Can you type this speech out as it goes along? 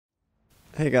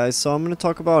Hey guys, so I'm going to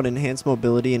talk about enhanced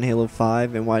mobility in Halo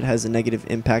 5 and why it has a negative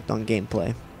impact on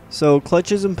gameplay. So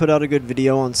Clutchism put out a good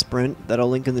video on Sprint that I'll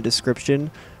link in the description,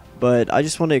 but I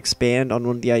just want to expand on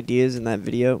one of the ideas in that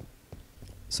video.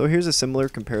 So here's a similar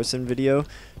comparison video.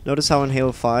 Notice how in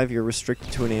Halo 5 you're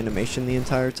restricted to an animation the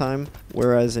entire time,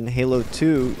 whereas in Halo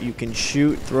 2 you can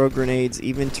shoot, throw grenades,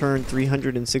 even turn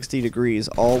 360 degrees,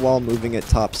 all while moving at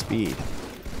top speed.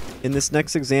 In this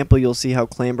next example, you'll see how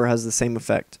clamber has the same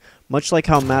effect. Much like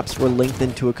how maps were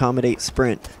lengthened to accommodate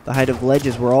sprint, the height of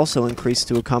ledges were also increased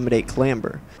to accommodate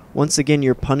clamber. Once again,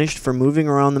 you're punished for moving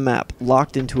around the map,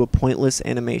 locked into a pointless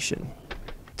animation.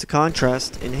 To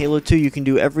contrast, in Halo 2 you can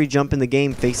do every jump in the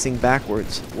game facing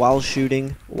backwards, while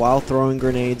shooting, while throwing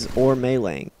grenades, or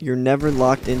meleeing. You're never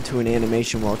locked into an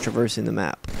animation while traversing the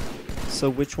map. So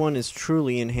which one is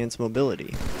truly enhanced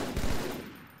mobility?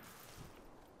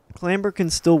 Clamber can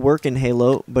still work in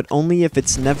Halo, but only if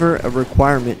it's never a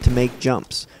requirement to make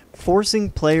jumps.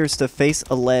 Forcing players to face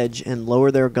a ledge and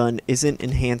lower their gun isn't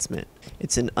enhancement,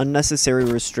 it's an unnecessary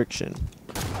restriction.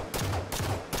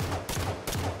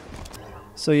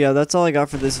 So yeah, that's all I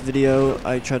got for this video.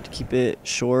 I tried to keep it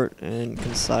short and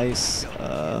concise.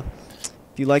 If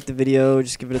you liked the video,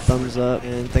 just give it a thumbs up,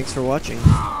 and thanks for watching.